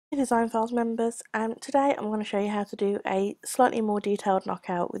Design Files members, today I'm going to show you how to do a slightly more detailed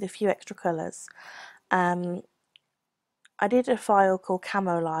knockout with a few extra colours. I did a file called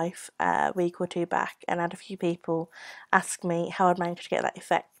Camo Life a week or two back and had a few people ask me how I'd managed to get that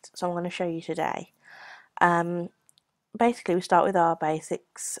effect, so I'm going to show you today. Basically we start with our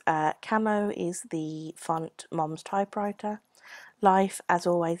basics. Camo is the font Mom's typewriter. Life, as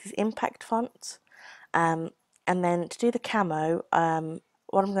always, is impact font. And then to do the camo,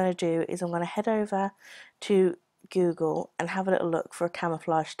 what I'm going to do is I'm going to head over to Google and have a little look for a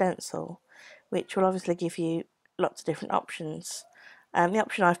camouflage stencil, which will obviously give you lots of different options. The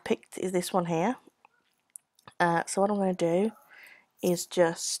option I've picked is this one here. So what I'm going to do is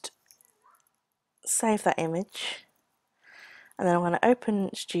just save that image, and then I'm going to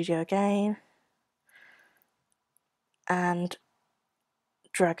open Studio again and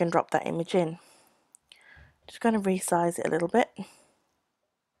drag and drop that image in. Just going to resize it a little bit.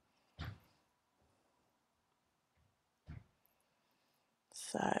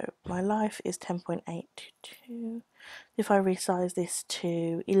 So my life is 10.822. If I resize this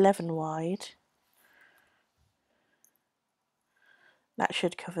to 11 wide, that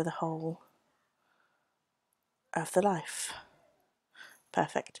should cover the whole of the life.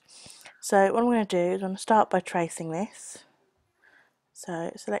 Perfect. So what I'm going to do is I'm going to start by tracing this.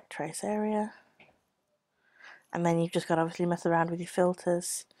 So select trace area, and then you've just got to obviously mess around with your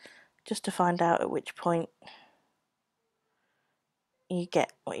filters just to find out at which point you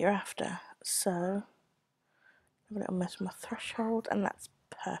get what you're after. So have a little mess with my threshold, and that's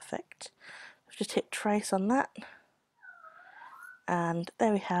perfect. I've just hit trace on that, and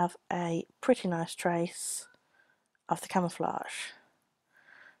there we have a pretty nice trace of the camouflage.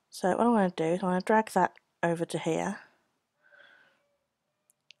 So what I'm going to do is I'm going to drag that over to here,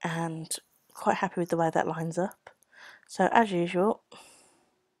 and quite happy with the way that lines up. So as usual,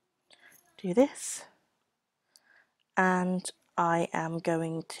 do this, and I am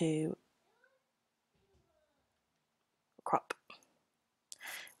going to crop,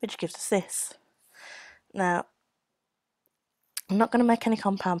 which gives us this. Now I'm not going to make any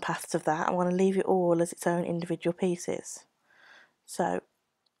compound paths of that. I'm going to leave it all as its own individual pieces. So what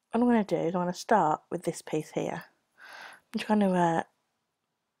I'm going to do is I'm going to start with this piece here. I'm just going to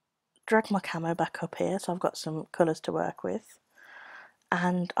drag my camo back up here, so I've got some colours to work with,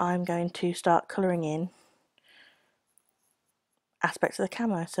 and I'm going to start colouring in aspects of the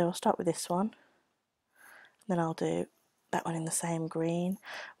camo. So I'll start with this one, then I'll do that one in the same green.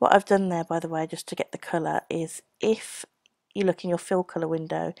 What I've done there, by the way, just to get the colour, is if you look in your fill colour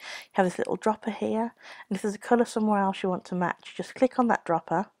window, you have this little dropper here, and if there's a colour somewhere else you want to match, just click on that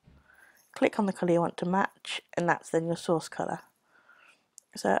dropper, click on the colour you want to match, and that's then your source colour.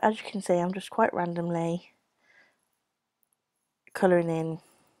 So as you can see, I'm just quite randomly colouring in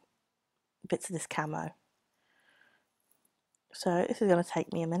bits of this camo. So this is going to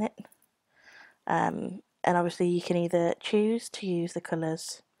take me a minute, and obviously you can either choose to use the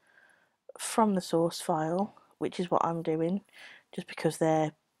colours from the source file, which is what I'm doing, just because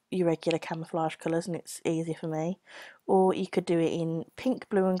they're your regular camouflage colours and it's easier for me, or you could do it in pink,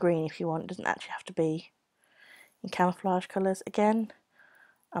 blue and green if you want. It doesn't actually have to be in camouflage colours. Again,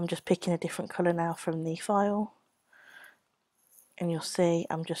 I'm just picking a different colour now from the file, and you'll see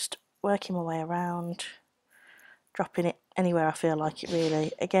I'm just working my way around, dropping it anywhere I feel like it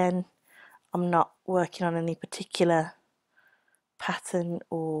really. Again, I'm not working on any particular pattern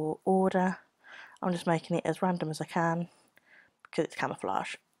or order. I'm just making it as random as I can because it's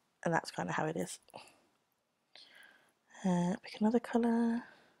camouflage, and that's kind of how it is. Pick another colour,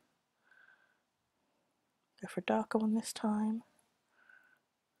 go for a darker one this time.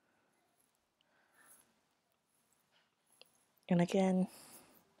 And again,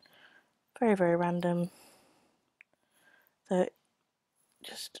 very, very random. So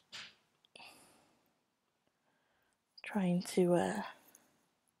just trying to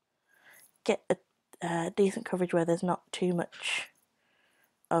get a decent coverage where there's not too much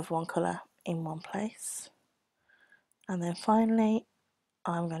of one colour in one place. And then finally,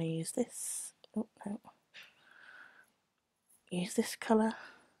 I'm going to use this. Oh, no. Use this colour,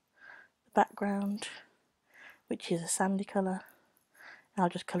 the background, which is a sandy colour. I'll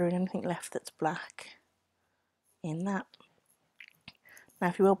just colour in anything left that's black in that. Now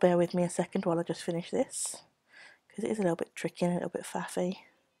if you will bear with me a second while I just finish this, because it is a little bit tricky and a little bit faffy,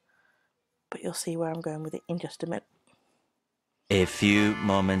 but you'll see where I'm going with it in just a minute. A few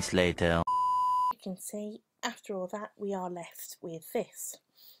moments later. You can see after all that we are left with this.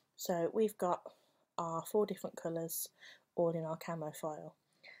 So we've got our 4 different colours all in our camo file.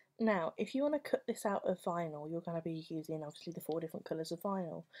 Now, if you want to cut this out of vinyl, you're going to be using obviously the 4 different colours of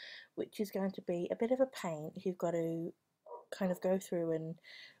vinyl, which is going to be a bit of a pain if you've got to kind of go through and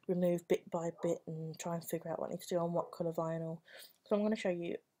remove bit by bit and try and figure out what needs to do on what colour vinyl. So I'm going to show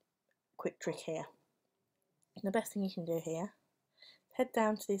you a quick trick here. And the best thing you can do here, head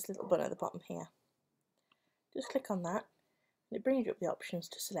down to this little button at the bottom here. Just click on that and it brings you up the options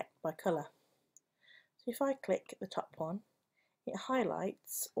to select by colour. So if I click the top one, it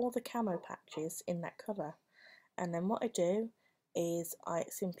highlights all the camo patches in that colour, and then what I do is I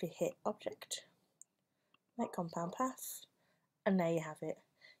simply hit Object, make Compound Path, and there you have it.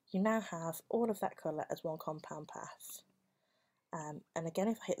 You now have all of that colour as one compound path. And again,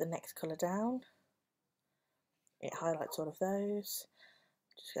 if I hit the next colour down, it highlights all of those.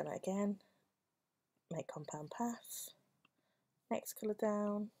 Just going to again make compound path, next colour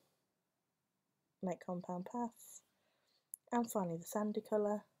down, make compound path, and finally the sandy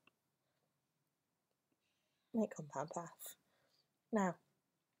colour, make compound path. Now,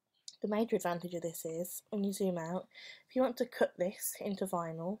 the major advantage of this is, when you zoom out, if you want to cut this into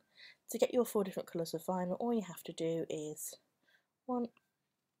vinyl, to get your 4 different colours of vinyl, all you have to do is 1,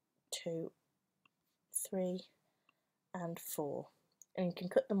 2, 3, and 4. And you can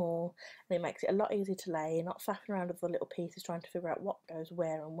cut them all, and it makes it a lot easier to lay. You're not faffing around with the little pieces trying to figure out what goes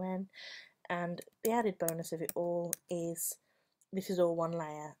where and when. And the added bonus of it all is this is all one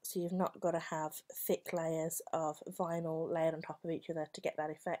layer, so you've not got to have thick layers of vinyl layered on top of each other to get that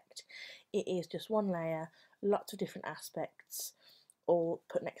effect. It is just one layer, lots of different aspects, all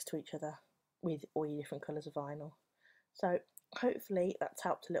put next to each other with all your different colours of vinyl. So hopefully that's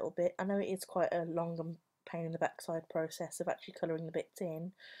helped a little bit. I know it is quite a long and pain in the backside process of actually colouring the bits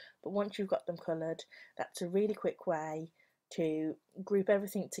in, but once you've got them coloured, that's a really quick way to group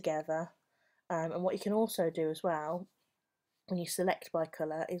everything together. And what you can also do as well, when you select by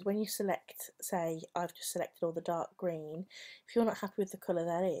colour, is when you select, say I've just selected all the dark green, if you're not happy with the colour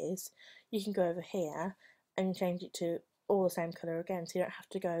that is, you can go over here and change it to all the same colour again, so you don't have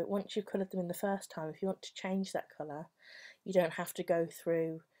to go, once you've coloured them in the first time, if you want to change that colour, you don't have to go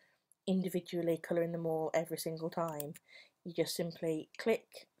through individually colouring them all every single time. You just simply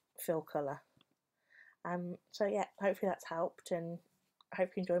click fill colour. So yeah, hopefully that's helped, and I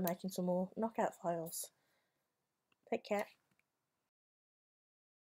hope you enjoy making some more knockout files. Take care.